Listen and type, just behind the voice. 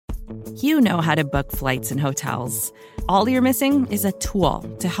You know how to book flights and hotels. All you're missing is a tool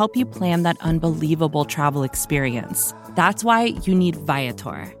to help you plan that unbelievable travel experience. That's why you need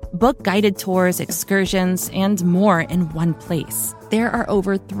Viator. Book guided tours, excursions, and more in one place. There are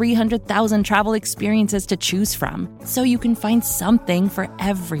over 300,000 travel experiences to choose from, so you can find something for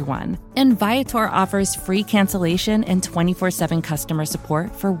everyone. And Viator offers free cancellation and 24/7 customer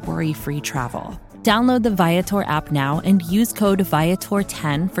support for worry-free travel. Download the Viator app now and use code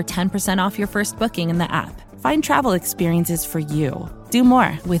Viator10 for 10% off your first booking in the app. Find travel experiences for you. Do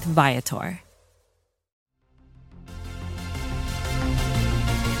more with Viator.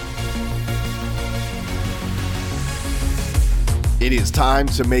 It is time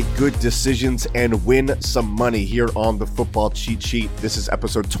to make good decisions and win some money here on the Football Cheat Sheet. This is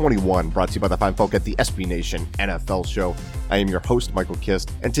episode 21, brought to you by the fine folk at the SB Nation NFL Show. I am your host, Michael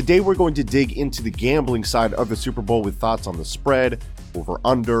Kist, and today we're going to dig into the gambling side of the Super Bowl with thoughts on the spread,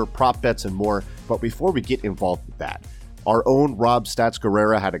 over-under, prop bets, and more. But before we get involved with that, our own Rob Stats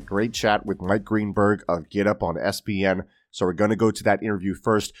Guerrera had a great chat with Mike Greenberg of Get Up on SBN, so we're going to go to that interview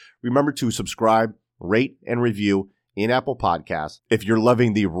first. Remember to subscribe, rate, and review in Apple Podcasts. If you're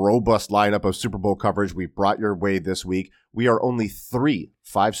loving the robust lineup of Super Bowl coverage we brought your way this week, we are only 3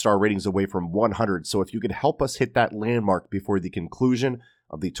 5-star ratings away from 100. So if you could help us hit that landmark before the conclusion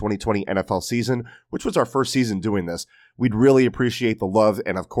of the 2020 NFL season, which was our first season doing this, we'd really appreciate the love.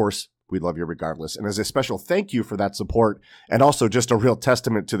 And of course, we love you regardless. And as a special thank you for that support, and also just a real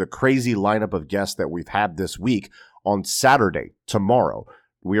testament to the crazy lineup of guests that we've had this week, on Saturday, tomorrow,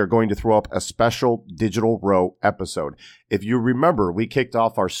 we are going to throw up a special Digital Row episode. If you remember, we kicked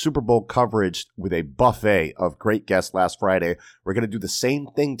off our Super Bowl coverage with a buffet of great guests last Friday. We're going to do the same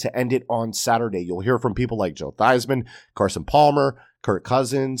thing to end it on Saturday. You'll hear from people like Joe Theismann, Carson Palmer, Kirk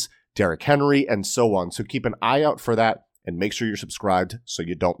Cousins, Derrick Henry, and so on. So keep an eye out for that and make sure you're subscribed so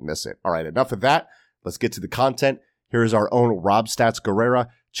you don't miss it. All right, enough of that. Let's get to the content. Here's our own Rob Stats Guerrera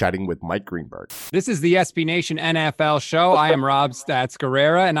chatting with Mike Greenberg. This is the SB Nation NFL show. I am Rob Stats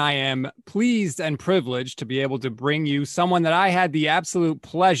Guerrera, and I am pleased and privileged to be able to bring you someone that I had the absolute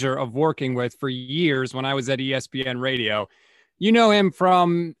pleasure of working with for years when I was at ESPN Radio. You know him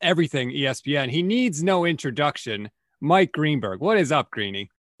from everything ESPN. He needs no introduction. Mike Greenberg. What is up, Greenie?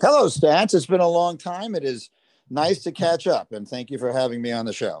 Hello, Stats. It's been a long time. It is nice to catch up, and thank you for having me on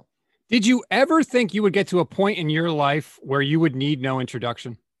the show. Did you ever think you would get to a point in your life where you would need no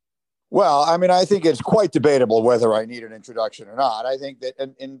introduction? Well, I mean, I think it's quite debatable whether I need an introduction or not. I think that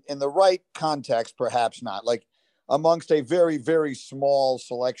in the right context, perhaps not. Like amongst a very, very small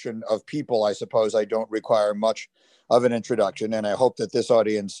selection of people, I suppose I don't require much of an introduction. And I hope that this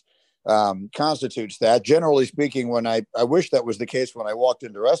audience constitutes that. Generally speaking, when I wish that was the case when I walked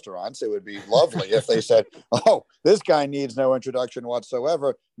into restaurants. It would be lovely if they said, oh, this guy needs no introduction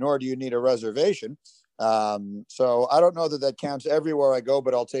whatsoever, nor do you need a reservation. So I don't know that counts everywhere I go,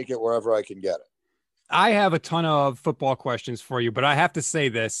 but I'll take it wherever I can get it. I have a ton of football questions for you, but I have to say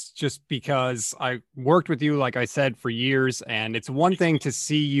this just because I worked with you, like I said, for years. And it's one thing to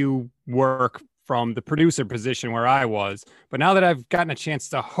see you work from the producer position where I was. But now that I've gotten a chance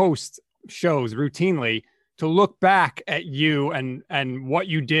to host shows routinely, to look back at you and what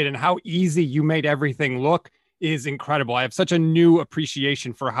you did and how easy you made everything look is incredible. I have such a new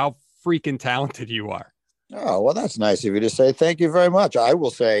appreciation for how freaking talented you are. Oh, well, that's nice of you to say. Thank you very much. I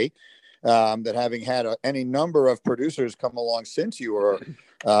will say that having had any number of producers come along since you were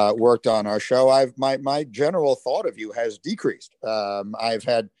worked on our show, my general thought of you has decreased. I've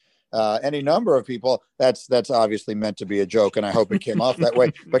had any number of people. That's obviously meant to be a joke, and I hope it came off that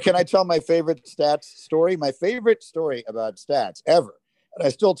way. But can I tell my favorite Stats story? My favorite story about Stats ever, and I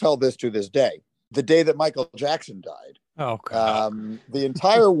still tell this to this day, the day that Michael Jackson died. Oh, God. The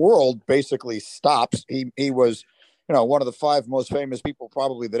entire world basically stops. He was, one of the 5 most famous people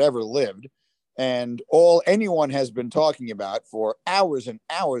probably that ever lived. And all anyone has been talking about for hours and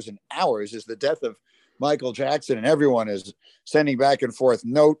hours and hours is the death of Michael Jackson. And everyone is sending back and forth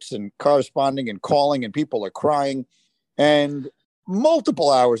notes and corresponding and calling, and people are crying. And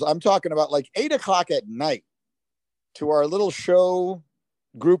multiple hours, I'm talking about like 8:00 at night, to our little show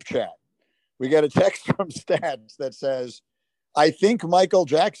group chat, we get a text from Stats that says, I think Michael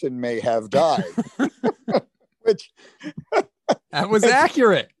Jackson may have died. Which that was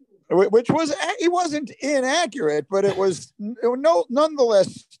accurate. Which was, it wasn't inaccurate, but it was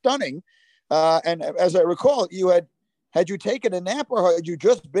nonetheless stunning. And as I recall, had you taken a nap, or had you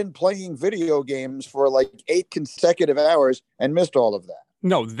just been playing video games for like 8 consecutive hours and missed all of that?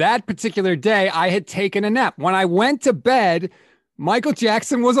 No, that particular day I had taken a nap. When I went to bed, Michael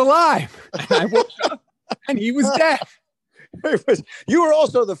Jackson was alive. And I woke up and he was dead. You were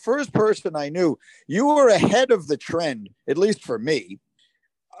also the first person I knew. You were ahead of the trend, at least for me,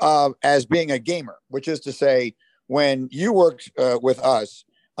 as being a gamer, which is to say, when you worked with us,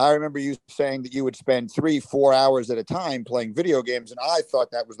 I remember you saying that you would spend 3-4 hours at a time playing video games. And I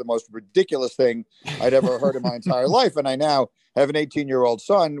thought that was the most ridiculous thing I'd ever heard in my entire life. And I now have an 18-year-old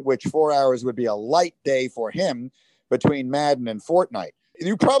son, which 4 hours would be a light day for him between Madden and Fortnite.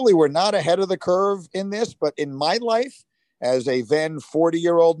 You probably were not ahead of the curve in this, but in my life, as a then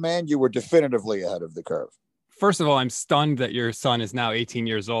 40-year-old man, you were definitively ahead of the curve. First of all, I'm stunned that your son is now 18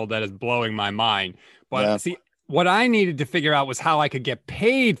 years old. That is blowing my mind. But see, what I needed to figure out was how I could get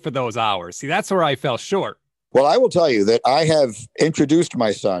paid for those hours. See, that's where I fell short. Well, I will tell you that I have introduced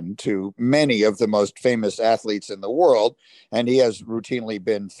my son to many of the most famous athletes in the world, and he has routinely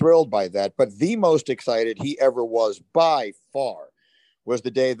been thrilled by that. But the most excited he ever was by far was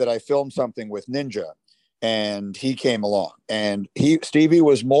the day that I filmed something with Ninja, and he came along. And Stevie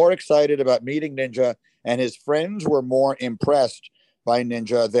was more excited about meeting Ninja, and his friends were more impressed by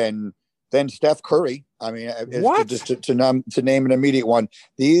Ninja than Steph Curry. I mean, to name an immediate one,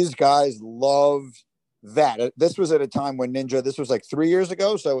 these guys loved that. This was at a time when Ninja, this was like 3 years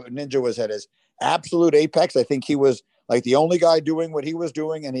ago. So Ninja was at his absolute apex. I think he was like the only guy doing what he was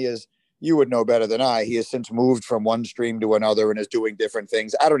doing. And you would know better than I, he has since moved from one stream to another and is doing different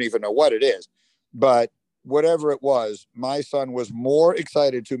things. I don't even know what it is, but whatever it was, my son was more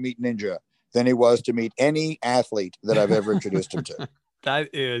excited to meet Ninja than he was to meet any athlete that I've ever introduced him to. That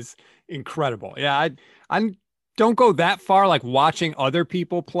is incredible. Yeah, I don't go that far, like watching other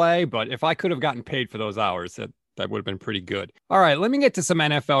people play, but if I could have gotten paid for those hours, that would have been pretty good. All right, let me get to some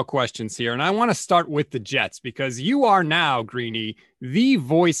NFL questions here, and I want to start with the Jets because you are now, Greeny, the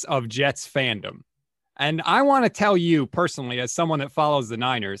voice of Jets fandom. And I want to tell you personally, as someone that follows the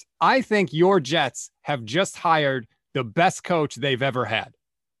Niners, I think your Jets have just hired the best coach they've ever had.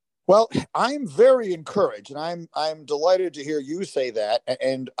 Well, I'm very encouraged, and I'm delighted to hear you say that.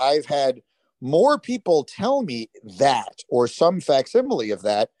 And I've had more people tell me that, or some facsimile of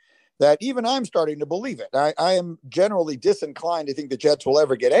that even I'm starting to believe it. I am generally disinclined to think the Jets will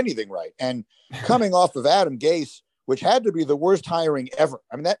ever get anything right. And coming off of Adam Gase, which had to be the worst hiring ever.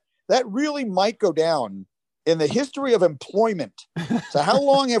 I mean, that really might go down in the history of employment. So how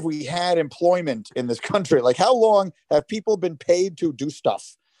long have we had employment in this country? Like, how long have people been paid to do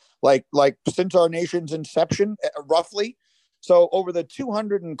stuff? Like since our nation's inception, roughly. So over the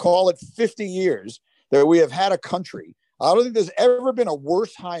 200 and call it 50 years that we have had a country, I don't think there's ever been a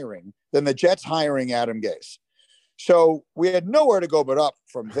worse hiring than the Jets hiring Adam Gase. So we had nowhere to go but up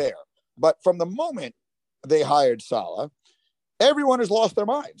from there. But from the moment they hired Saleh, everyone has lost their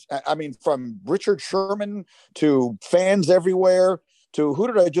minds. I mean, from Richard Sherman to fans everywhere to who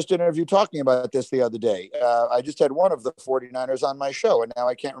did I just interview talking about this the other day? I just had one of the 49ers on my show, and now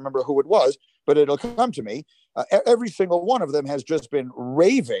I can't remember who it was, but it'll come to me. Every single one of them has just been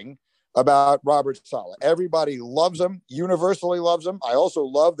raving about Robert Saleh. Everybody loves him, universally loves him. I also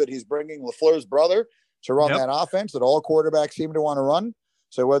love that he's bringing LaFleur's brother to run that offense that all quarterbacks seem to want to run.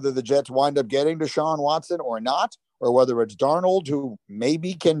 So whether the Jets wind up getting Deshaun Watson or not, or whether it's Darnold, who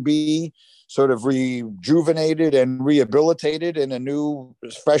maybe can be sort of rejuvenated and rehabilitated in a new,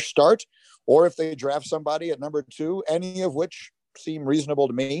 fresh start, or if they draft somebody at number 2, any of which seem reasonable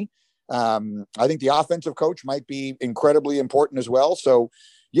to me. I think the offensive coach might be incredibly important as well. So,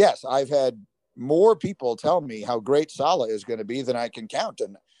 yes, I've had more people tell me how great Saleh is going to be than I can count.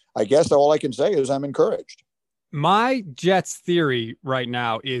 And I guess all I can say is I'm encouraged. My Jets theory right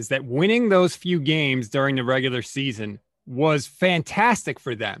now is that winning those few games during the regular season was fantastic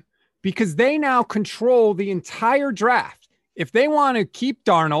for them because they now control the entire draft. If they want to keep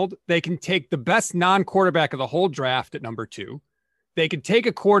Darnold, they can take the best non-quarterback of the whole draft at number 2. They could take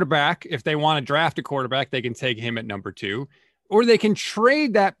a quarterback. If they want to draft a quarterback, they can take him at number 2. Or they can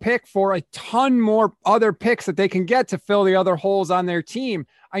trade that pick for a ton more other picks that they can get to fill the other holes on their team.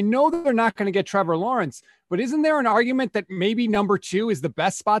 I know that they're not going to get Trevor Lawrence, but isn't there an argument that maybe number 2 is the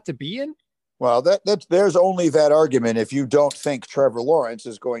best spot to be in? Well, there's only that argument if you don't think Trevor Lawrence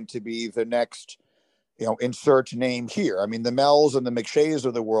is going to be the next, insert name here. I mean, the Mells and the McShays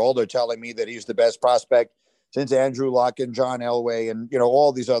of the world are telling me that he's the best prospect since Andrew Luck and John Elway and,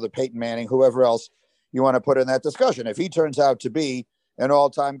 all these other Peyton Manning, whoever else you want to put in that discussion. If he turns out to be an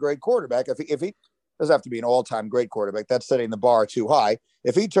all-time great quarterback, if he doesn't have to be an all-time great quarterback, that's setting the bar too high.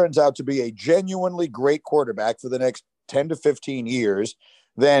 If he turns out to be a genuinely great quarterback for the next 10 to 15 years,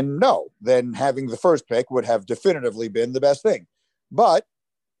 then having the first pick would have definitively been the best thing. But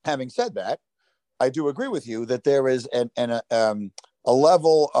having said that, I do agree with you that there is a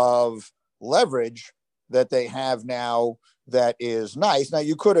level of leverage that they have now that is nice. Now,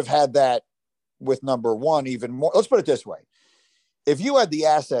 you could have had that with number one even more. Let's put it this way. If you had the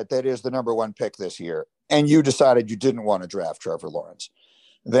asset that is the number one pick this year and you decided you didn't want to draft Trevor Lawrence,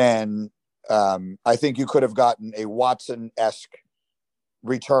 then I think you could have gotten a Watson-esque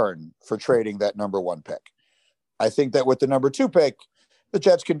return for trading that number one pick. I think that with the number two pick, the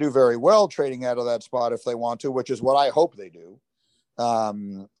Jets can do very well trading out of that spot if they want to, which is what I hope they do.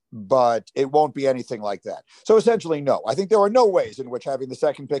 But it won't be anything like that. So essentially, no. I think there are no ways in which having the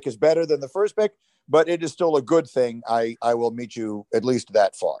second pick is better than the first pick, but it is still a good thing. I will meet you at least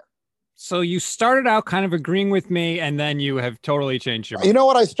that far. So you started out kind of agreeing with me, and then you have totally changed your mind. You know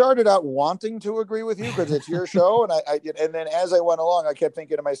what? I started out wanting to agree with you because it's your show, and then as I went along, I kept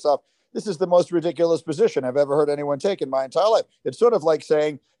thinking to myself, this is the most ridiculous position I've ever heard anyone take in my entire life. It's sort of like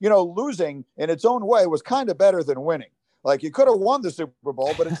saying, losing in its own way was kind of better than winning. Like, you could have won the Super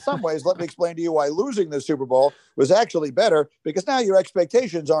Bowl, but in some ways, let me explain to you why losing the Super Bowl was actually better, because now your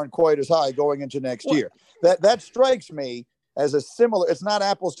expectations aren't quite as high going into next year. That strikes me as a similar, it's not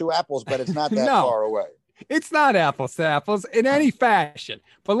apples to apples, but it's not that far away. It's not apples to apples in any fashion,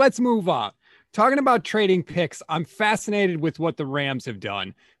 but let's move on. Talking about trading picks, I'm fascinated with what the Rams have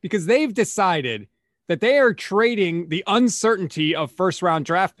done, because they've decided that they are trading the uncertainty of first-round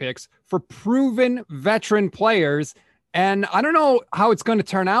draft picks for proven veteran players. And I don't know how it's going to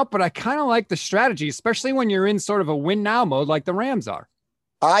turn out, but I kind of like the strategy, especially when you're in sort of a win-now mode like the Rams are.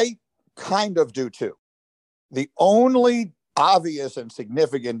 I kind of do too. The only obvious and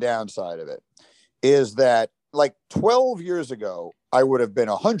significant downside of it is that, like 12 years ago, I would have been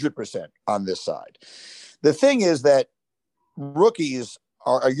 100% on this side. The thing is that rookies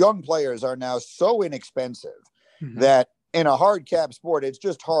young players are now so inexpensive that in a hard cap sport, it's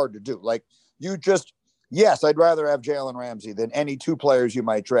just hard to do. Like, yes, I'd rather have Jalen Ramsey than any two players you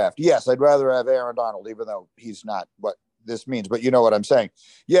might draft. Yes, I'd rather have Aaron Donald, even though he's not what this means, but you know what I'm saying.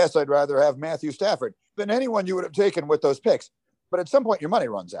 Yes, I'd rather have Matthew Stafford than anyone you would have taken with those picks. But at some point, your money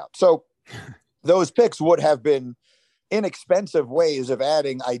runs out. So those picks would have been inexpensive ways of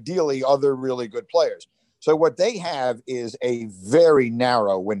adding, ideally, other really good players. So what they have is a very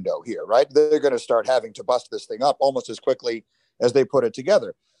narrow window here, right? They're going to start having to bust this thing up almost as quickly as they put it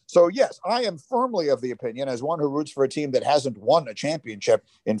together. So yes, I am firmly of the opinion, as one who roots for a team that hasn't won a championship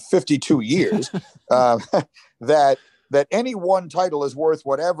in 52 years, that any one title is worth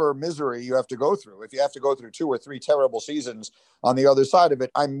whatever misery you have to go through. If you have to go through 2 or 3 terrible seasons on the other side of it,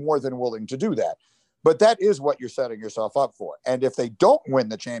 I'm more than willing to do that. But that is what you're setting yourself up for. And if they don't win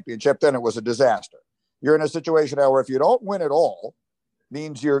the championship, then it was a disaster. You're in a situation now where if you don't win at all,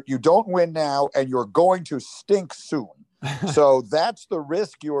 means you don't win now and you're going to stink soon. So that's the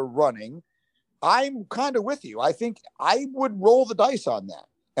risk you're running. I'm kind of with you. I think I would roll the dice on that.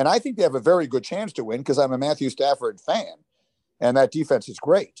 And I think they have a very good chance to win because I'm a Matthew Stafford fan and that defense is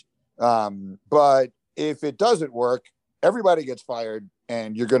great. But if it doesn't work, everybody gets fired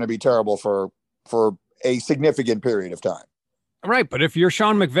and you're going to be terrible for a significant period of time. Right. But if you're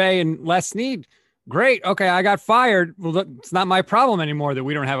Sean McVay and Les Snead, great. Okay, I got fired. Well, it's not my problem anymore that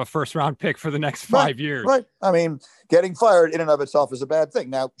we don't have a first-round pick for the next 5 years. Right. I mean, getting fired in and of itself is a bad thing.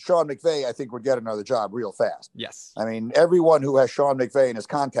 Now, Sean McVay, I think, would get another job real fast. Yes. I mean, everyone who has Sean McVay in his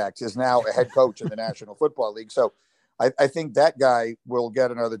contacts is now a head coach in the National Football League. So I think that guy will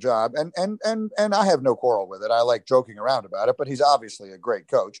get another job. And I have no quarrel with it. I like joking around about it, but he's obviously a great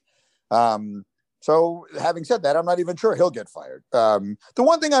coach. So having said that, I'm not even sure he'll get fired. The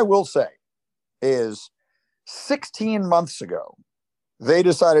one thing I will say is 16 months ago, they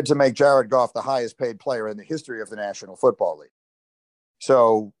decided to make Jared Goff the highest paid player in the history of the National Football League.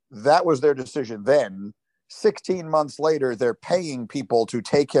 So that was their decision then. 16 months later, they're paying people to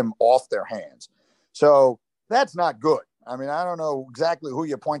take him off their hands. So that's not good. I mean, I don't know exactly who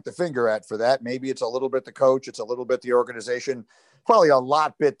you point the finger at for that. Maybe it's a little bit the coach. It's a little bit the organization, probably a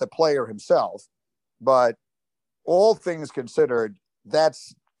lot bit the player himself. But all things considered,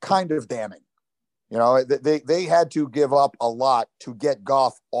 that's kind of damning. You know, they had to give up a lot to get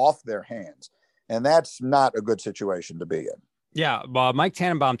Goff off their hands. And that's not a good situation to be in. Yeah, well, Mike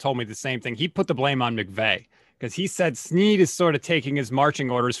Tannenbaum told me the same thing. He put the blame on McVay because he said Snead is sort of taking his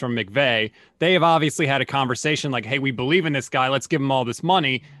marching orders from McVay. They have obviously had a conversation like, hey, we believe in this guy. Let's give him all this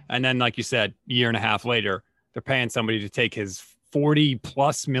money. And then, like you said, a year and a half later, they're paying somebody to take his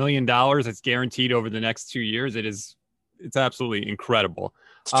 $40+ million that's guaranteed over the next 2 years. It's absolutely incredible.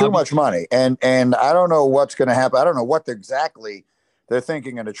 It's too much money. And I don't know what's going to happen. I don't know what exactly they're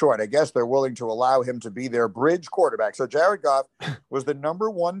thinking in Detroit. I guess they're willing to allow him to be their bridge quarterback. So Jared Goff was the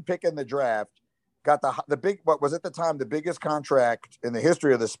number 1 pick in the draft, got the big, what was at the time, the biggest contract in the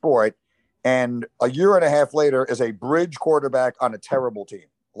history of the sport. and a year and a half later is a bridge quarterback on a terrible team.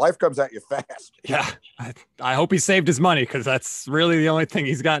 Life comes at you fast. Yeah, I hope he saved his money because that's really the only thing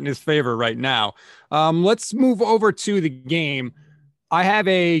he's got in his favor right now. Let's move over to the game. I have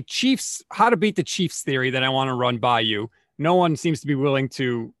a Chiefs, how to beat the Chiefs theory that I want to run by you. No one seems to be willing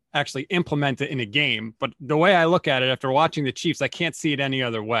to actually implement it in a game, but the way I look at it after watching the Chiefs, I can't see it any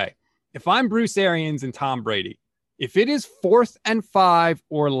other way. If I'm Bruce Arians and Tom Brady, if it is 4th and 5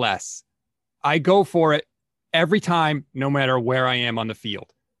 or less, I go for it every time, no matter where I am on the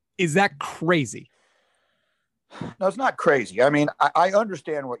field. Is that crazy? No, it's not crazy. I mean, I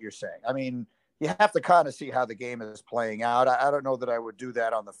understand what you're saying. I mean, you have to kind of see how the game is playing out. I don't know that I would do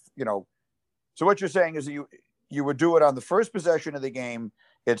that on the, so what you're saying is you would do it on the first possession of the game.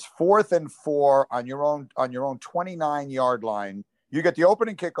 It's 4th and 4 on your own 29-yard line. You get the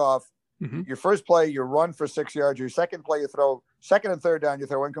opening kickoff. Mm-hmm. Your first play, you run for 6 yards. Your second play, you throw second and third down, you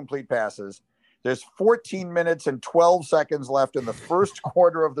throw incomplete passes. There's 14 minutes and 12 seconds left in the first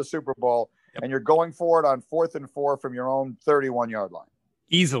quarter of the Super Bowl, and you're going for it on 4th and 4 from your own 31-yard line.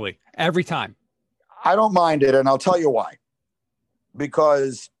 Easily, every time. I don't mind it, and I'll tell you why.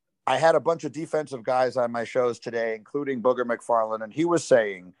 Because I had a bunch of defensive guys on my shows today, including Booger McFarland, and he was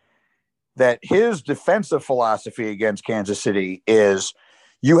saying that his defensive philosophy against Kansas City is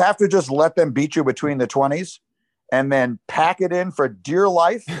you have to just let them beat you between the 20s and then pack it in for dear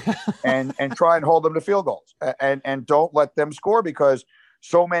life and try and hold them to field goals and don't let them score because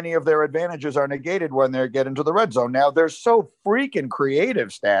so many of their advantages are negated when they get into the red zone. Now, there's so freaking creative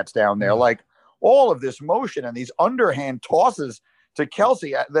stats down there, like all of this motion and these underhand tosses to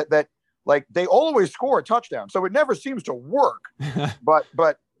Kelsey that like they always score a touchdown. So it never seems to work.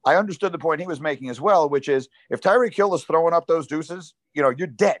 But I understood the point he was making as well, which is if Tyreek Hill is throwing up those deuces, you're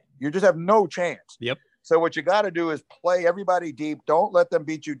dead. You just have no chance. Yep. So what you got to do is play everybody deep. Don't let them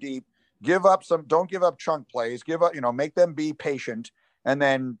beat you deep. Don't give up chunk plays. Make them be patient. And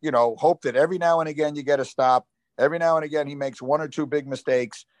then, hope that every now and again you get a stop. Every now and again he makes one or two big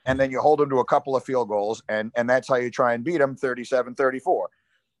mistakes, and then you hold him to a couple of field goals, and that's how you try and beat him 37-34.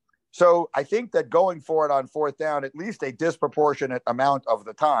 So I think that going for it on 4th down, at least a disproportionate amount of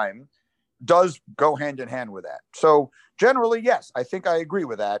the time, does go hand in hand with that. So generally, yes, I think I agree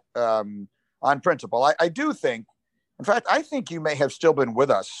with that on principle. I do think, in fact, I think you may have still been with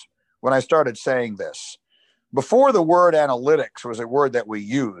us when I started saying this. Before the word analytics was a word that we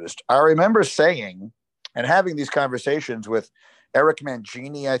used, I remember saying and having these conversations with Eric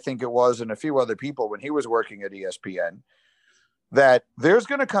Mangini, I think it was, and a few other people when he was working at ESPN, that there's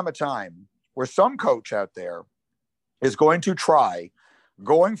going to come a time where some coach out there is going to try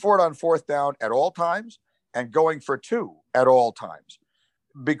going for it on 4th down at all times and going for 2 at all times.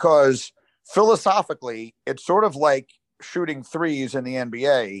 Because philosophically, it's sort of like shooting threes in the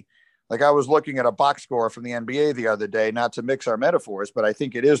NBA. Like I was looking at a box score from the NBA the other day, not to mix our metaphors, but I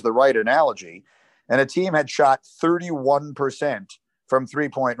think it is the right analogy. And a team had shot 31% from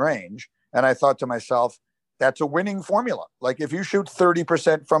 3-point range. And I thought to myself, that's a winning formula. Like if you shoot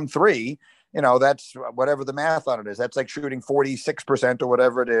 30% from 3, that's whatever the math on it is. That's like shooting 46% or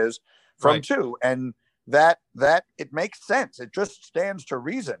whatever it is from 2. And that it makes sense. It just stands to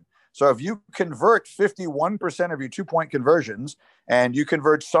reason. So if you convert 51% of your 2-point conversions and you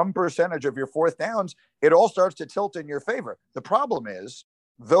convert some percentage of your 4th downs, it all starts to tilt in your favor. The problem is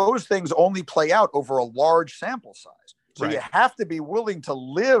those things only play out over a large sample size. So you have to be willing to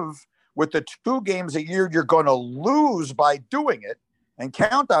live with the 2 games a year you're going to lose by doing it and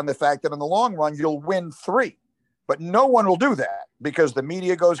count on the fact that in the long run, you'll win 3. But no one will do that because the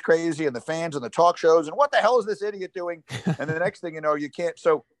media goes crazy and the fans and the talk shows and what the hell is this idiot doing? And the next thing you know, you can't.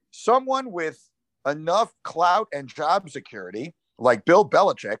 So someone with enough clout and job security like Bill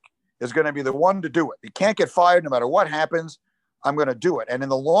Belichick is going to be the one to do it. He can't get fired no matter what happens. I'm going to do it. And in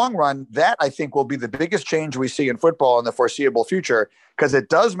the long run, that I think will be the biggest change we see in football in the foreseeable future because it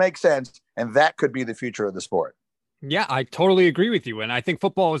does make sense. And that could be the future of the sport. Yeah, I totally agree with you. And I think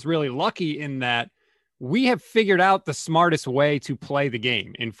football is really lucky in that we have figured out the smartest way to play the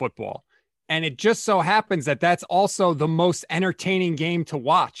game in football. And it just so happens that that's also the most entertaining game to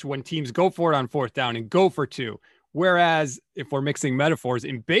watch when teams go for it on 4th down and go for 2. Whereas if we're mixing metaphors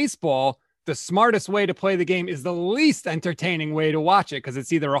in baseball, the smartest way to play the game is the least entertaining way to watch it because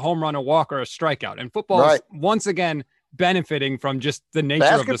it's either a home run, a walk, or a strikeout. And football is once again benefiting from just the nature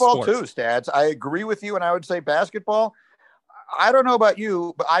of the sport. Basketball too, Stads. I agree with you. And I would say basketball, I don't know about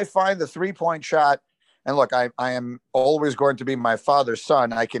you, but I find the 3-point shot, and look, I am always going to be my father's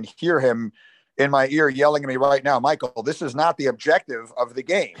son. I can hear him in my ear yelling at me right now, Michael, this is not the objective of the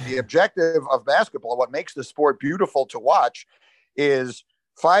game. The objective of basketball, what makes the sport beautiful to watch is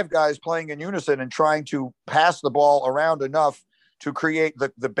 5 guys playing in unison and trying to pass the ball around enough to create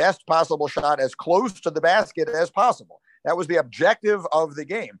the best possible shot as close to the basket as possible. That was the objective of the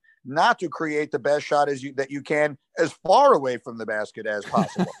game, not to create the best shot that you can as far away from the basket as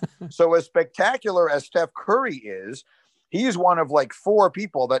possible. So as spectacular as Steph Curry is, he's one of like 4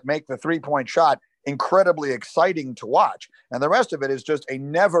 people that make the 3-point shot incredibly exciting to watch. And the rest of it is just a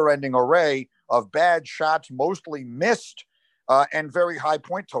never-ending array of bad shots, mostly missed, and very high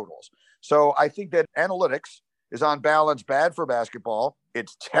point totals. So I think that analytics is on balance bad for basketball.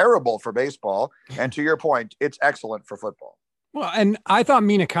 It's terrible for baseball. And to your point, it's excellent for football. Well, and I thought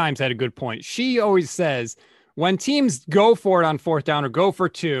Mina Kimes had a good point. She always says when teams go for it on 4th down or go for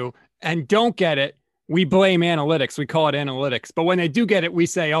 2 and don't get it, we blame analytics. We call it analytics. But when they do get it, we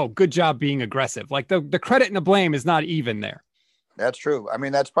say, oh, good job being aggressive. Like the credit and the blame is not even there. That's true. I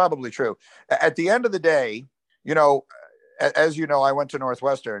mean, that's probably true. At the end of the day, as you know, I went to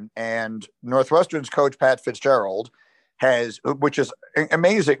Northwestern, and Northwestern's coach, Pat Fitzgerald, which is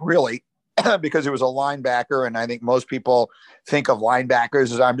amazing, really, because he was a linebacker. And I think most people think of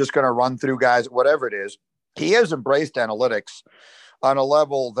linebackers as I'm just going to run through guys, whatever it is. He has embraced analytics on a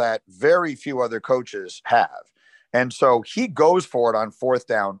level that very few other coaches have. And so he goes for it on 4th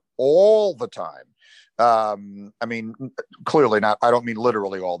down all the time. I mean, clearly not, I don't mean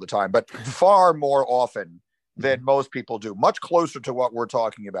literally all the time, but far more often than most people do, much closer to what we're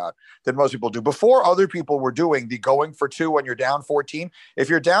talking about than most people do. Before other people were doing the going for 2 when you're down 14, if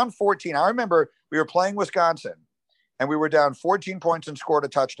you're down 14, I remember we were playing Wisconsin and we were down 14 points and scored a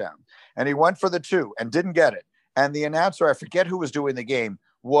touchdown. And he went for the 2 and didn't get it. And the announcer, I forget who was doing the game,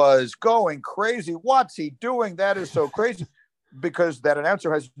 was going crazy. What's he doing? That is so crazy. Because that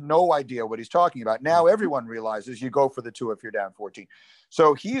announcer has no idea what he's talking about. Now everyone realizes you go for the 2 if you're down 14.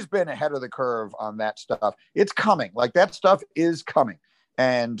 So he's been ahead of the curve on that stuff. It's coming. Like that stuff is coming.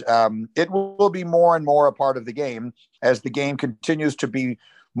 And it will be more and more a part of the game as the game continues to be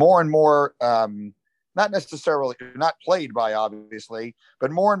more and more, not necessarily not played by, obviously,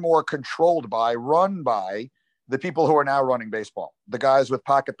 but more and more controlled by, run by the people who are now running baseball, the guys with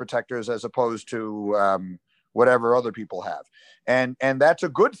pocket protectors as opposed to whatever other people have. And that's a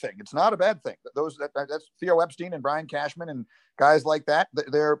good thing. It's not a bad thing. That's Theo Epstein and Brian Cashman and guys like that.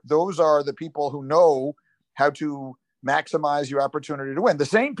 Those are the people who know how to maximize your opportunity to win. The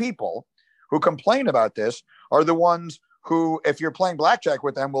same people who complain about this are the ones who, if you're playing blackjack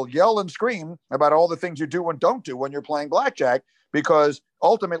with them, will yell and scream about all the things you do and don't do when you're playing blackjack, because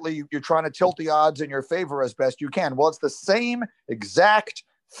ultimately you're trying to tilt the odds in your favor as best you can. Well, it's the same exact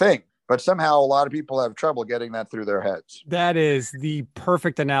thing. But somehow a lot of people have trouble getting that through their heads. That is the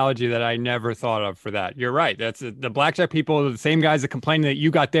perfect analogy that I never thought of for that. You're right. That's the blackjack people are the same guys that complain that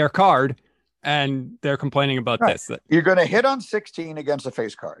you got their card, and they're complaining about this. You're going to hit on 16 against a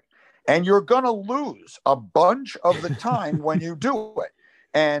face card, and you're going to lose a bunch of the time when you do it.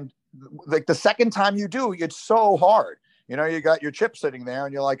 And like the second time you do, it's so hard. You got your chip sitting there,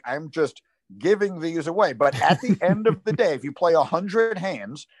 and you're like, I'm just giving these away. But at the end of the day, if you play 100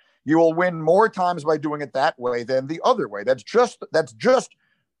 hands, you will win more times by doing it that way than the other way. It's just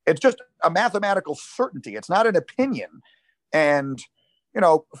a mathematical certainty. It's not an opinion. And,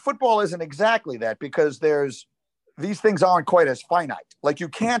 football isn't exactly that, because these things aren't quite as finite. Like you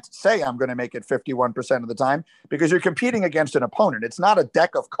can't say I'm going to make it 51% of the time, because you're competing against an opponent. It's not a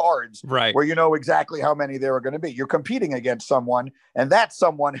deck of cards where you know exactly how many there are going to be. You're competing against someone, and that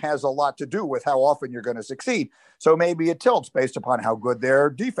someone has a lot to do with how often you're going to succeed. So maybe it tilts based upon how good their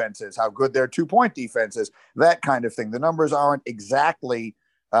defense is, how good their 2-point defense is, that kind of thing. The numbers aren't exactly,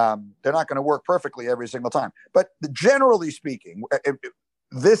 they're not going to work perfectly every single time. But generally speaking,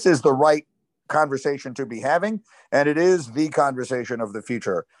 this is the right conversation to be having, and it is the conversation of the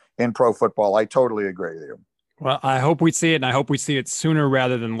future in pro football. I totally agree with you. Well, I hope we see it, and I hope we see it sooner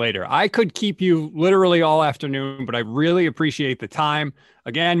rather than later. I could keep you literally all afternoon, but I really appreciate the time.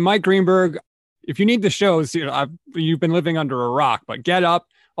 Again, Mike Greenberg, if you need the shows, you've been living under a rock, but get up.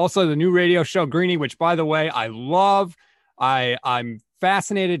 Also, the new radio show, Greenie, which, by the way, I love. I'm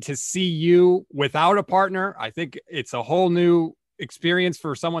fascinated to see you without a partner. I think it's a whole new experience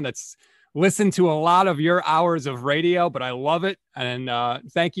for someone that's listened to a lot of your hours of radio, but I love it. And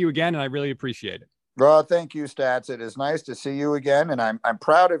thank you again, and I really appreciate it. Well, thank you, Stats. It is nice to see you again, and I'm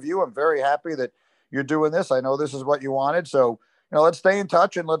proud of you. I'm very happy that you're doing this. I know this is what you wanted, so let's stay in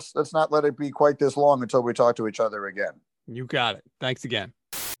touch, and let's not let it be quite this long until we talk to each other again. You got it. Thanks again.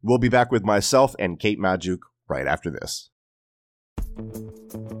 We'll be back with myself and Kate Magdziuk right after this.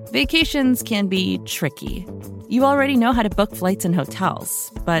 Vacations can be tricky. You already know how to book flights and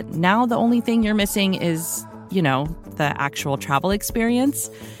hotels, but now the only thing you're missing is you know, the actual travel experience.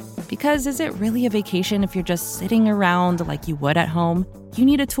 Because is it really a vacation if you're just sitting around like you would at home? You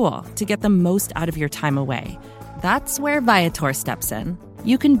need a tool to get the most out of your time away. That's where Viator steps in.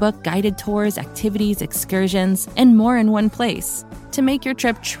 You can book guided tours, activities, excursions, and more in one place to make your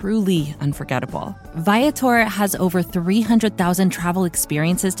trip truly unforgettable. Viator has over 300,000 travel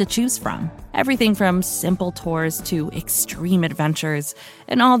experiences to choose from. Everything from simple tours to extreme adventures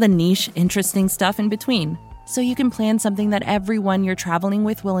and all the niche, interesting stuff in between. So you can plan something that everyone you're traveling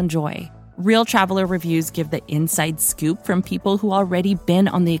with will enjoy. Real traveler reviews give the inside scoop from people who already been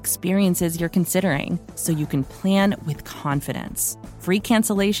on the experiences you're considering, so you can plan with confidence. Free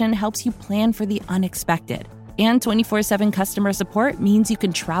cancellation helps you plan for the unexpected. And 24/7 customer support means you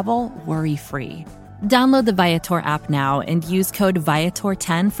can travel worry-free. Download the Viator app now and use code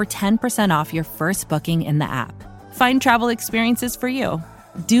Viator10 for 10% off your first booking in the app. Find travel experiences for you.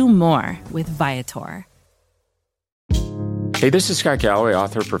 Do more with Viator. Hey, this is Scott Galloway,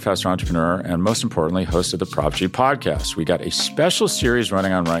 author, professor, entrepreneur, and most importantly, host of the Prop G podcast. We got a special series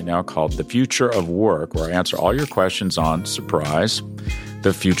running on right now called The Future of Work, where I answer all your questions on, surprise,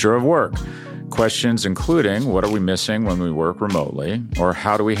 the future of work. Questions including, what are we missing when we work remotely? Or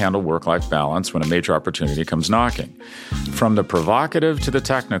how do we handle work-life balance when a major opportunity comes knocking? From the provocative to the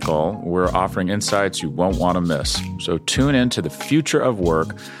technical, we're offering insights you won't want to miss. So tune in to The Future of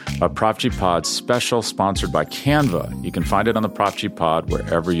Work, a Prop G Pod special sponsored by Canva. You can find it on the Prop G Pod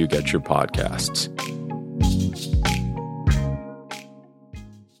wherever you get your podcasts.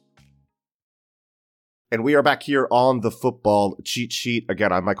 And we are back here on the Football Cheat Sheet.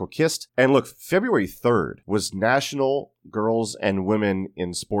 Again, I'm Michael Kist. And look, February 3rd was National Girls and Women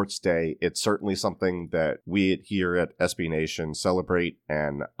in Sports Day. It's certainly something that we here at SB Nation celebrate.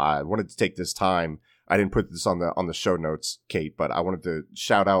 And I wanted to take this time. I didn't put this on the show notes, Kate, but I wanted to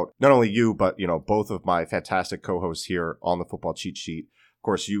shout out not only you, but both of my fantastic co-hosts here on the Football Cheat Sheet. Of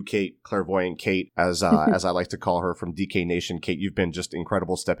course, you, Kate, clairvoyant Kate, as I like to call her from DK Nation. Kate, you've been just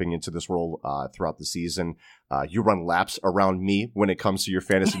incredible stepping into this role throughout the season. You run laps around me when it comes to your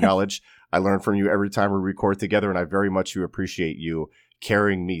fantasy knowledge. I learn from you every time we record together, and I very much appreciate you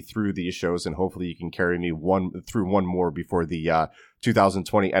carrying me through these shows, and hopefully you can carry me through one more before the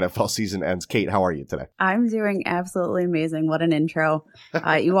 2020 NFL season ends. Kate, how are you today? I'm doing absolutely amazing. What an intro.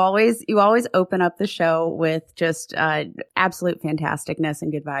 You always open up the show with just absolute fantasticness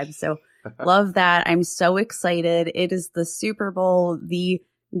and good vibes. So love that. I'm so excited. It is the Super Bowl, the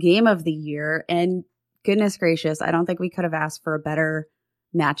game of the year, and goodness gracious, I don't think we could have asked for a better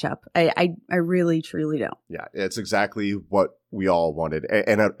matchup. I really, truly don't. Yeah, it's exactly what we all wanted.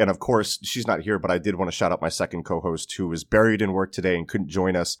 And of course, she's not here, but I did want to shout out my second co-host who is buried in work today and couldn't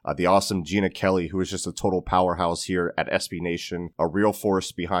join us. The awesome Gina Kelly, who is just a total powerhouse here at SB Nation, a real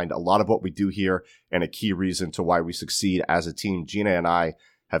force behind a lot of what we do here and a key reason to why we succeed as a team. Gina and I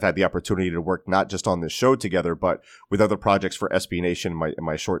have had the opportunity to work not just on this show together, but with other projects for SB Nation in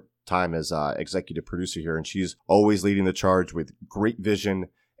my short time as executive producer here. And she's always leading the charge with great vision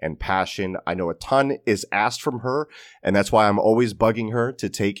and passion. I know a ton is asked from her, and that's why I'm always bugging her to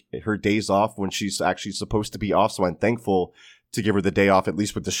take her days off when she's actually supposed to be off. So I'm thankful to give her the day off, at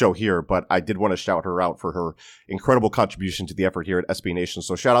least with the show here. But I did want to shout her out for her incredible contribution to the effort here at SB Nation.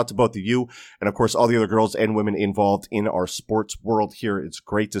 So shout out to both of you, and of course, all the other girls and women involved in our sports world here. It's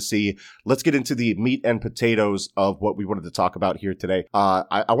great to see. Let's get into the meat and potatoes of what we wanted to talk about here today.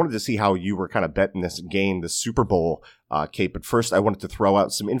 I wanted to see how you were kind of betting this game, the Super Bowl, Kate. But first, I wanted to throw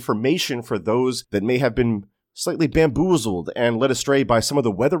out some information for those that may have been slightly bamboozled and led astray by some of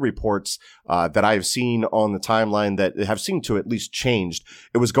the weather reports that I have seen on the timeline that have seemed to at least changed.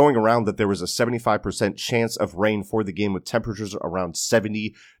 It was going around that there was a 75% chance of rain for the game with temperatures around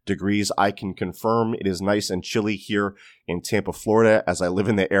 70 degrees. I can confirm it is nice and chilly here in Tampa, Florida, as I live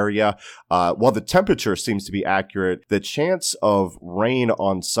in the area. While the temperature seems to be accurate, the chance of rain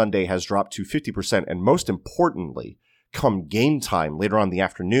on Sunday has dropped to 50%. And most importantly, come game time later on in the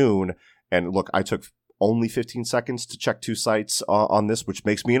afternoon, and look, I took only 15 seconds to check two sites on this, which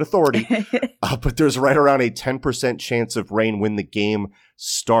makes me an authority. But there's right around a 10% chance of rain when the game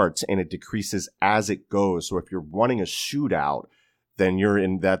starts, and it decreases as it goes. So if you're running a shootout, then you're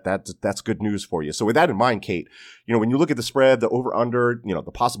in that's good news for you. So with that in mind, Kate, when you look at the spread, the over/under,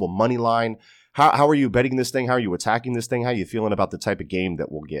 the possible money line, how are you betting this thing? How are you attacking this thing? How are you feeling about the type of game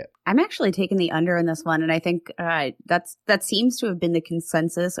that we'll get? I'm actually taking the under in this one, and I think that seems to have been the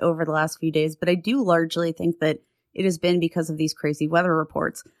consensus over the last few days, but I do largely think that it has been because of these crazy weather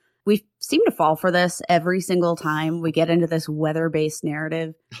reports. We seem to fall for this every single time we get into this weather-based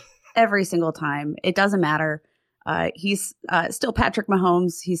narrative. Every single time. It doesn't matter. He's still Patrick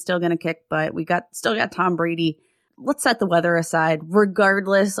Mahomes. He's still going to kick butt. Still got Tom Brady. Let's set the weather aside.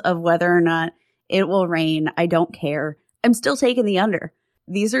 Regardless of whether or not it will rain, I don't care. I'm still taking the under.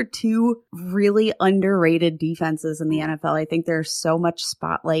 These are two really underrated defenses in the NFL. I think there's so much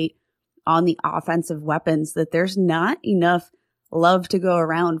spotlight on the offensive weapons that there's not enough love to go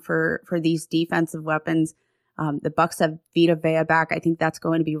around for these defensive weapons. The Bucs have Vita Vea back. I think that's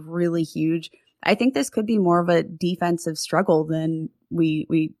going to be really huge. I think this could be more of a defensive struggle than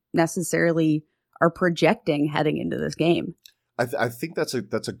we necessarily are projecting heading into this game. I think that's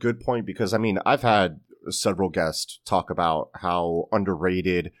a good point because, I mean, I've had several guests talk about how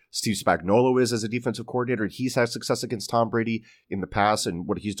underrated Steve Spagnuolo is as a defensive coordinator. He's had success against Tom Brady in the past, and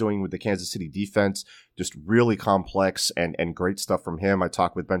what he's doing with the Kansas City defense, just really complex and great stuff from him. I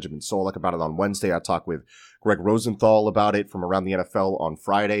talked with Benjamin Solak about it on Wednesday. I talked with Greg Rosenthal about it from around the NFL on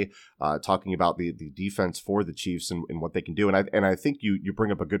Friday, talking about the defense for the Chiefs and what they can do. And I think you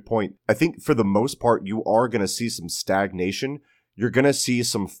bring up a good point. I think for the most part, you are going to see some stagnation. You're going to see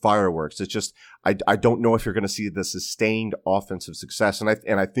some fireworks. It's just, I don't know if you're going to see the sustained offensive success.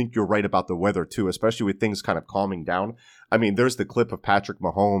 And I think you're right about the weather too, especially with things kind of calming down. I mean, there's the clip of Patrick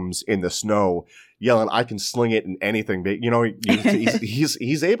Mahomes in the snow yelling, "I can sling it in anything." But, you know,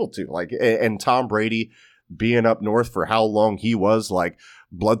 he's able to, like, and Tom Brady being up north for how long he was, like,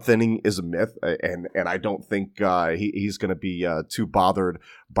 blood thinning is a myth, and I don't think he's going to be too bothered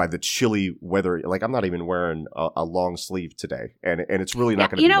by the chilly weather. Like, I'm not even wearing a long sleeve today, and it's really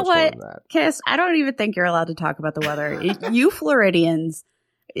not going to be much more than that. Kiss, I don't even think you're allowed to talk about the weather. You Floridians,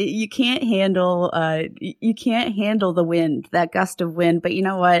 you can't handle the wind, that gust of wind. But you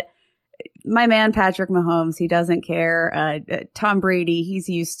know what? My man Patrick Mahomes, he doesn't care. Tom Brady, he's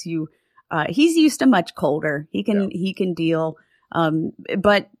used to much colder. He can deal.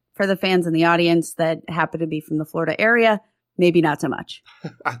 But for the fans in the audience that happen to be from the Florida area, maybe not so much.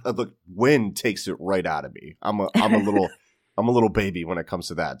 Look, wind takes it right out of me. I'm a little baby when it comes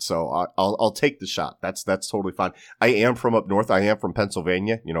to that. So I'll take the shot. That's totally fine. I am from up north. I am from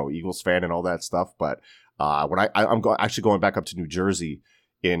Pennsylvania, you know, Eagles fan and all that stuff. But when I'm actually going back up to New Jersey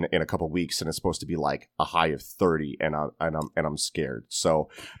in a couple of weeks, and it's supposed to be like a high of 30, and I'm scared. So,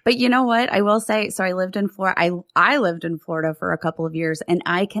 but you know what? I will say, so I lived in Florida. I lived in Florida for a couple of years, and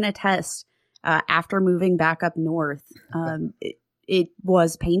I can attest, after moving back up north, it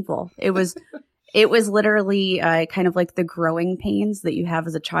was painful. It was literally kind of like the growing pains that you have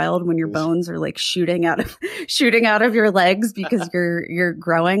as a child when your bones are like shooting out of your legs because you're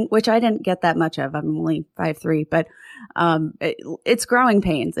growing, which I didn't get that much of. I'm only 5'3", but it's growing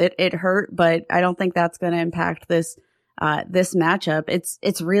pains. It hurt, but I don't think that's going to impact this matchup.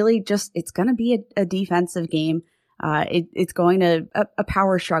 It's really just, it's going to be a defensive game. It's going to a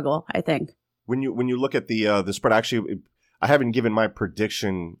power struggle, I think. When you look at the spread, actually, I haven't given my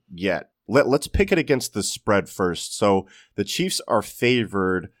prediction yet. Let's pick it against the spread first. So the Chiefs are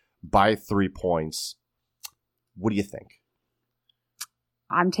favored by 3 points. What do you think?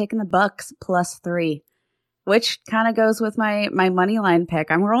 I'm taking the Bucs +3, which kind of goes with my money line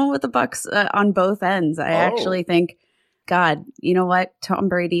pick. I'm rolling with the Bucs on both ends. I actually think, God, you know what? Tom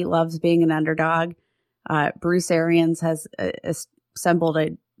Brady loves being an underdog. Bruce Arians has assembled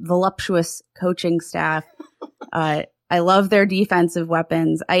a voluptuous coaching staff. I love their defensive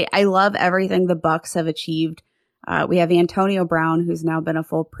weapons. I love everything the Bucs have achieved. We have Antonio Brown, who's now been a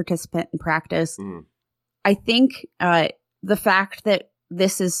full participant in practice. I think the fact that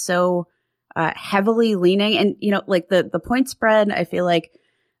this is so heavily leaning, and you know, like the point spread, I feel like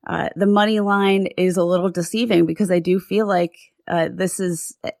the money line is a little deceiving because I do feel like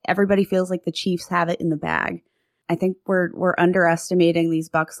everybody feels like the Chiefs have it in the bag. I think we're underestimating these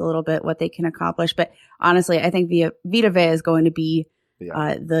Bucs a little bit, what they can accomplish. But honestly, I think Vita Vea is going to be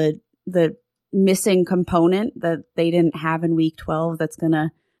the missing component that they didn't have in Week 12 that's going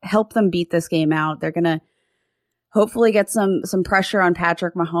to help them beat this game out. They're going to hopefully get some pressure on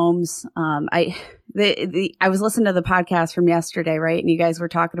Patrick Mahomes. I was listening to the podcast from yesterday, right? And you guys were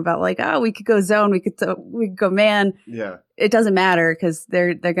talking about like, oh, we could go zone, we could go man. Yeah, it doesn't matter because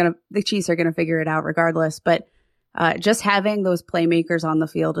the Chiefs are gonna figure it out regardless. But just having those playmakers on the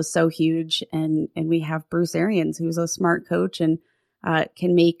field is so huge, and we have Bruce Arians, who's a smart coach and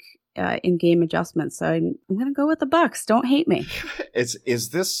can make in-game adjustments. So I'm going to go with the Bucs. Don't hate me. Is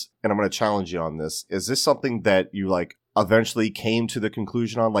this, and I'm going to challenge you on this, is this something that you like eventually came to the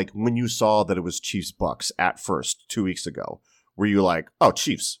conclusion on? Like when you saw that it was Chiefs Bucs at first 2 weeks ago, were you like, oh,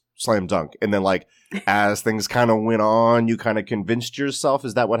 Chiefs, slam dunk? And then like as things kind of went on, you kind of convinced yourself?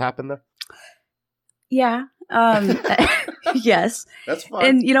 Is that what happened there? Yeah. Yes. That's fine.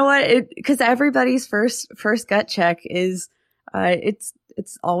 And you know what? Because everybody's first gut check is it's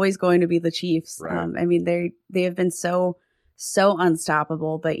always going to be the Chiefs. Right. I mean, they have been so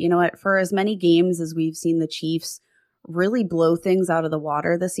unstoppable. But you know what? For as many games as we've seen the Chiefs really blow things out of the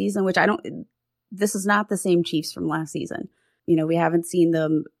water this season, which this is not the same Chiefs from last season. You know, we haven't seen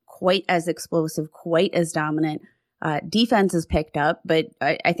them quite as explosive, quite as dominant. Defense has picked up, but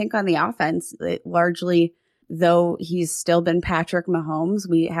I think on the offense, largely, though he's still been Patrick Mahomes,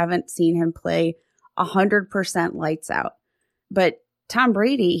 we haven't seen him play 100% lights out. But Tom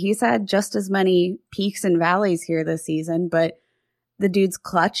Brady, he's had just as many peaks and valleys here this season, but the dude's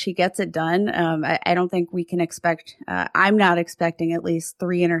clutch. He gets it done. I don't think we can expect, I'm not expecting at least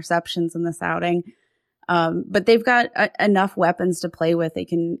 3 interceptions in this outing. But they've got enough weapons to play with. They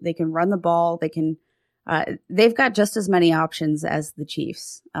can run the ball. They've got just as many options as the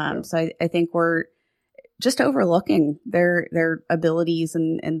Chiefs. So I think we're just overlooking their abilities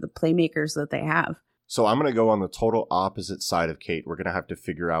and the playmakers that they have. So I'm going to go on the total opposite side of Kate. We're going to have to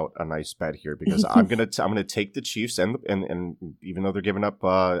figure out a nice bet here because I'm going to take the Chiefs and even though they're giving up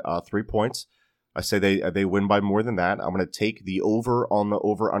 3 points, I say they win by more than that. I'm going to take the over on the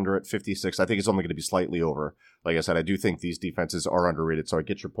over under at 56. I think it's only going to be slightly over. Like I said, I do think these defenses are underrated, so I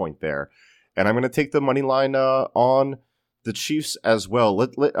get your point there. And I'm going to take the money line on the Chiefs as well.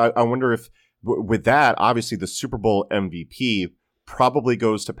 I wonder if with that, obviously the Super Bowl MVP probably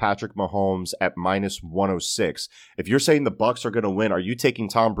goes to Patrick Mahomes at minus 106. If you're saying the Bucs are going to win, are you taking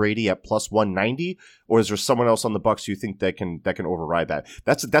Tom Brady at plus 190, or is there someone else on the Bucs you think that can override that?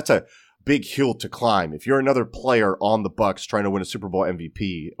 That's a big hill to climb if you're another player on the Bucs trying to win a Super Bowl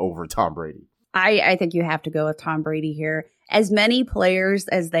MVP over Tom Brady. I think you have to go with Tom Brady here. As many players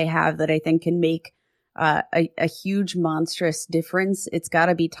as they have that I think can make a huge, monstrous difference, it's got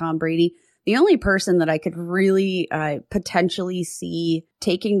to be Tom Brady. The only person that I could really potentially see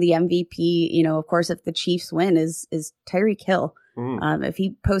taking the MVP, you know, of course, if the Chiefs win, is Tyreek Hill. If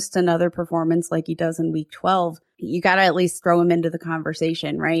he posts another performance like he does in Week 12, you got to at least throw him into the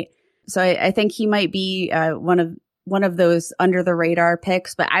conversation, right? So I think he might be one of those under the radar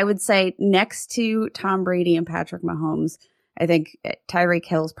picks. But I would say next to Tom Brady and Patrick Mahomes, I think Tyreek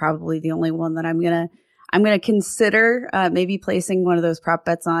Hill is probably the only one that I'm gonna consider maybe placing one of those prop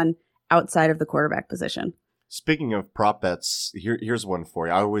bets on outside of the quarterback position. Speaking of prop bets, here's one for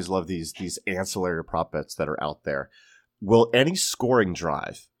you. I always love these ancillary prop bets that are out there. Will any scoring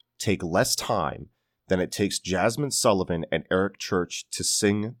drive take less time than it takes Jasmine Sullivan and Eric Church to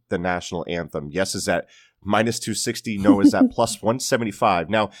sing the national anthem? Yes is at minus 260. No is at plus 175.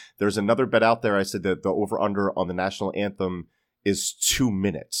 Now, there's another bet out there. I said that the over-under on the national anthem is 2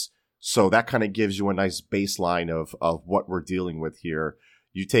 minutes. So that kind of gives you a nice baseline of what we're dealing with here.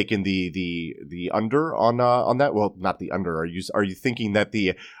 You taking the under on that? Well, not the under. Are you thinking that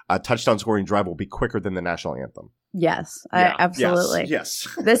the touchdown scoring drive will be quicker than the national anthem? Yes, yeah, absolutely. Yes.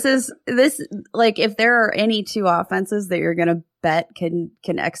 This like if there are any two offenses that you're going to bet can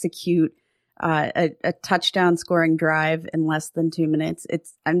execute a touchdown scoring drive in less than 2 minutes,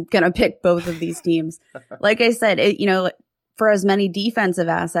 I'm going to pick both of these teams. Like I said, for as many defensive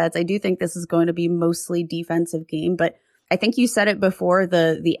assets, I do think this is going to be mostly defensive game, but I think you said it before,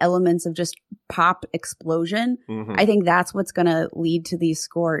 the elements of just pop explosion. Mm-hmm. I think that's what's going to lead to these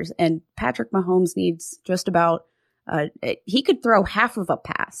scores. And Patrick Mahomes needs just about, he could throw half of a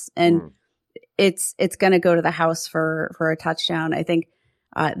pass and it's going to go to the house for a touchdown. I think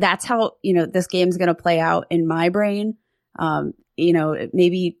that's how, this game's going to play out in my brain.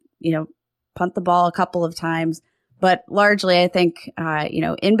 Maybe, punt the ball a couple of times. But largely, I think,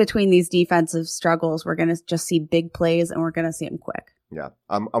 in between these defensive struggles, we're going to just see big plays and we're going to see them quick. Yeah,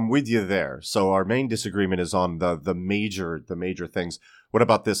 I'm with you there. So our main disagreement is on the major things. What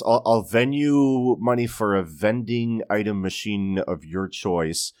about this? I'll venue money for a vending item machine of your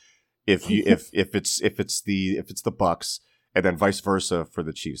choice if it's the Bucs, and then vice versa for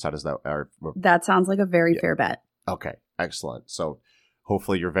the Chiefs. How does that? That sounds like a very fair bet. Okay, excellent. So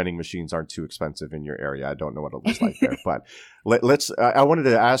hopefully your vending machines aren't too expensive in your area. I don't know what it looks like there, but let's. I wanted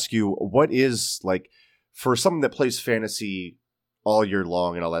to ask you, what is, like, for someone that plays fantasy all year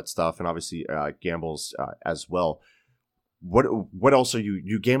long and all that stuff, and obviously gambles as well. What else are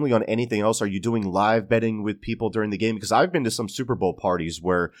you gambling on? Anything else? Are you doing live betting with people during the game? Because I've been to some Super Bowl parties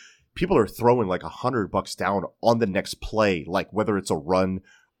where people are throwing like $100 down on the next play, like whether it's a run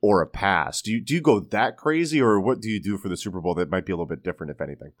or a pass. Do you go that crazy, or what do you do for the Super Bowl that might be a little bit different, if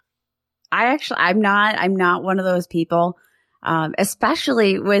anything? I'm not one of those people,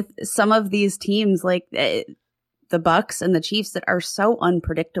 especially with some of these teams. Like the Bucks and the Chiefs that are so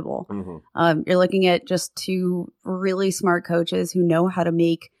unpredictable. You're looking at just two really smart coaches who know how to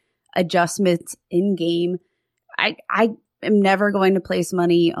make adjustments in game. I am never going to place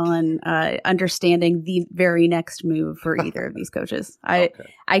money on understanding the very next move for either of these coaches. I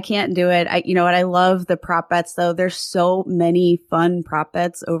can't do it. You know what? I love the prop bets though. There's so many fun prop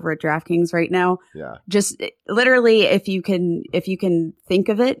bets over at DraftKings right now. Yeah. Just literally, if you can think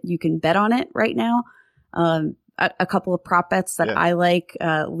of it, you can bet on it right now. A couple of prop bets that I like,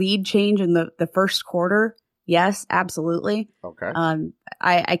 lead change in the first quarter. Yes, absolutely. Okay.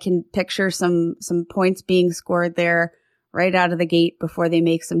 I can picture some points being scored there right out of the gate before they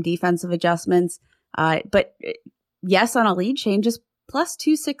make some defensive adjustments. But yes, on a lead change is plus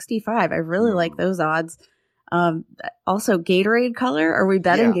 265. I really like those odds. Also, Gatorade color. Are we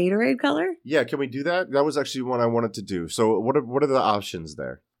betting Gatorade color? Yeah, can we do that? That was actually one I wanted to do. So what are the options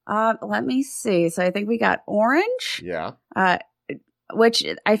there? Let me see. So I think we got orange. Yeah. Which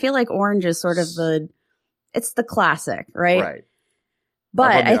I feel like orange is sort of it's the classic, right? Right.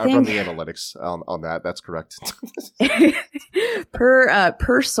 But I think the analytics on that. That's correct.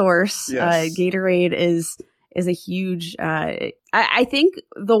 per source, yes. Gatorade is a huge. I think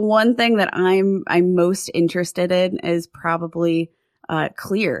the one thing that I'm most interested in is probably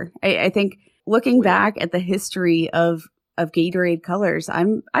clear. I think looking back at the history of Gatorade colors,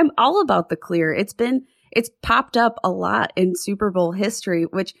 I'm all about the clear. It's popped up a lot in Super Bowl history,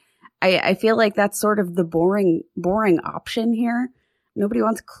 which I feel like that's sort of the boring option here. Nobody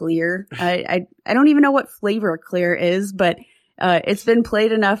wants clear. I don't even know what flavor clear is, but it's been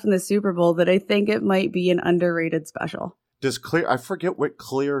played enough in the Super Bowl that I think it might be an underrated special. Does clear? I forget what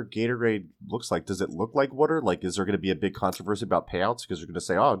clear Gatorade looks like. Does it look like water? Like, is there going to be a big controversy about payouts because you're going to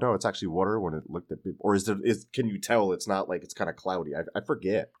say, "Oh no, it's actually water" when it looked at, or can you tell it's not, like it's kind of cloudy? I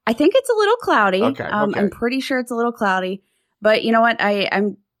forget. I think it's a little cloudy. Okay. I'm pretty sure it's a little cloudy, but you know what?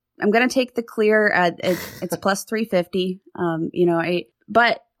 I'm going to take the clear. It's plus 350.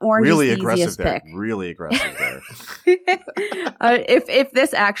 But orange really is the easiest pick. Really aggressive there. If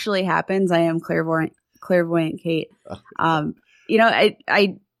this actually happens, I am clairvoyant Kate. I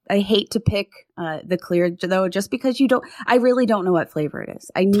hate to pick the clear though, just because I really don't know what flavor it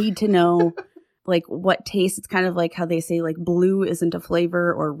is. I need to know like what taste. It's kind of like how they say like blue isn't a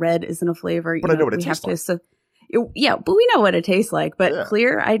flavor or red isn't a flavor. But I know what it tastes like. Yeah, but we know what it tastes like. But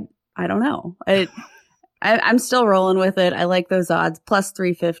clear, I don't know. I'm still rolling with it. I like those odds. Plus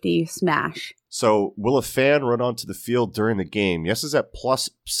 350, smash. So will a fan run onto the field during the game? Yes, is at plus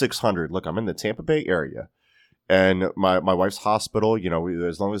 600. Look, I'm in the Tampa Bay area. And my wife's hospital,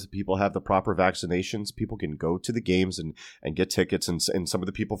 as long as the people have the proper vaccinations, people can go to the games and get tickets. And some of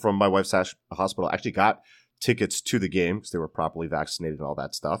the people from my wife's hospital actually got tickets to the game because they were properly vaccinated and all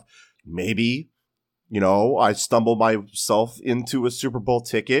that stuff. Maybe, I stumble myself into a Super Bowl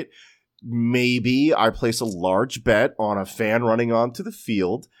ticket. Maybe I place a large bet on a fan running onto the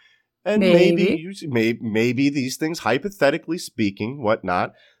field. And maybe these things, hypothetically speaking,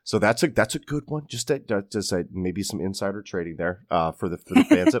 whatnot. So that's a good one. Just maybe some insider trading there for the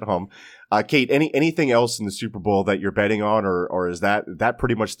fans at home. Kate, anything else in the Super Bowl that you're betting on, or is that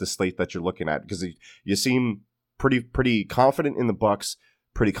pretty much the slate that you're looking at? Because you seem pretty confident in the Bucks,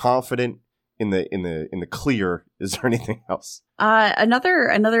 pretty confident in the clear. Is there anything else?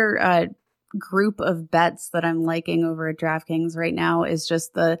 Another group of bets that I'm liking over at DraftKings right now is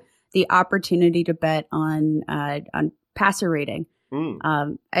just the opportunity to bet on passer rating.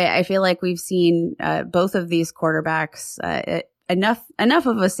 I feel like we've seen both of these quarterbacks enough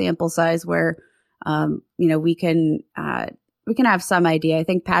of a sample size where we can have some idea. I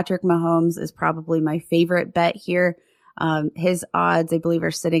think Patrick Mahomes is probably my favorite bet here. His odds, I believe,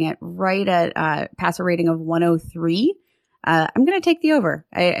 are sitting at right at passer rating of 103. I'm going to take the over.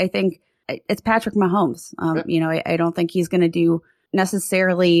 I think it's Patrick Mahomes. I don't think he's going to do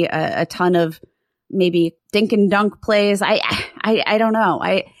necessarily a ton of maybe dink and dunk plays. I don't know.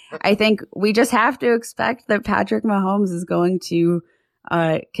 I think we just have to expect that Patrick Mahomes is going to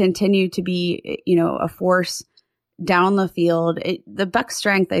continue to be, a force down the field. The Bucs'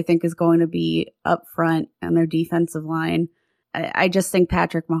 strength, I think, is going to be up front and their defensive line. I just think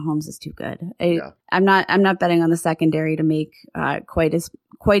Patrick Mahomes is too good. I'm not betting on the secondary to make quite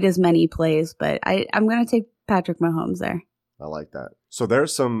as many plays, but I'm going to take Patrick Mahomes there. I like that. So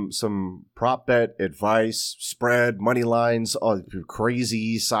there's some prop bet advice, spread, money lines,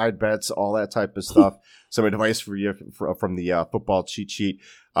 crazy side bets, all that type of stuff. Some advice for you from the football cheat sheet.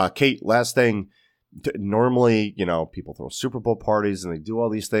 Kate, last thing, normally, people throw Super Bowl parties and they do all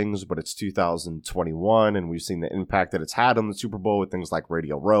these things, but it's 2021 and we've seen the impact that it's had on the Super Bowl with things like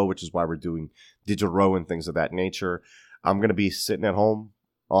Radio Row, which is why we're doing Digital Row and things of that nature. I'm going to be sitting at home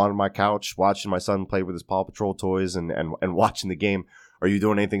on my couch watching my son play with his Paw Patrol toys and watching the game. Are you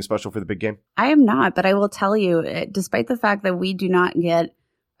doing anything special for the big game? I am not, but I will tell you, despite the fact that we do not get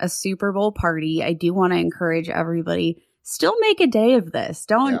a Super Bowl party, I do want to encourage everybody, still make a day of this.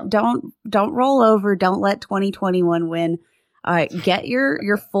 Don't roll over. Don't let 2021 win. Get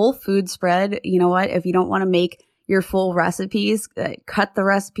your full food spread. You know what? If you don't want to make your full recipes, cut the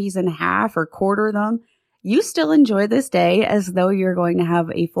recipes in half or quarter them. You still enjoy this day as though you're going to have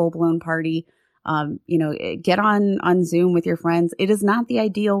a full blown party. Get on Zoom with your friends. It is not the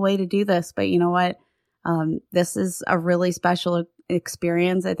ideal way to do this, but you know what? This is a really special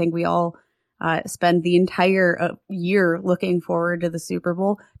experience. I think we all spend the entire year looking forward to the Super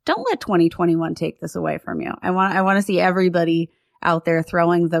Bowl. Don't let 2021 take this away from you. I want to see everybody out there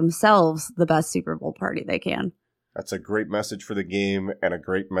throwing themselves the best Super Bowl party they can. That's a great message for the game and a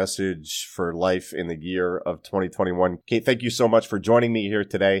great message for life in the year of 2021. Kate, thank you so much for joining me here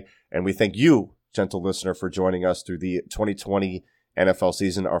today. And we thank you, gentle listener, for joining us through the 2020 NFL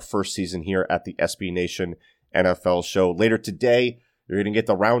season, our first season here at the SB Nation NFL show. Later today, you're going to get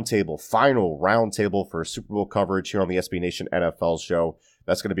the final roundtable for Super Bowl coverage here on the SB Nation NFL show.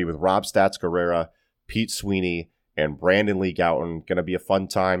 That's going to be with Rob Stats Guerrera, Pete Sweeney, and Brandon Lee Gouton. Going to be a fun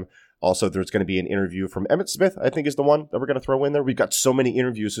time. Also, there's going to be an interview from Emmitt Smith, I think is the one that we're going to throw in there. We've got so many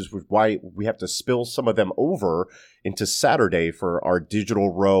interviews, is why we have to spill some of them over into Saturday for our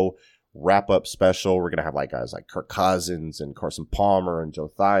Digital Row wrap-up special. We're going to have guys like Kirk Cousins and Carson Palmer and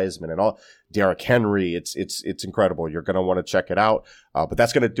Joe Theismann and all Derrick Henry. It's incredible. You're going to want to check it out. But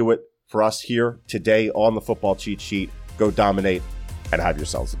that's going to do it for us here today on the Football Cheat Sheet. Go dominate and have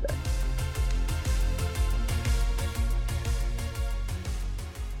yourselves a day.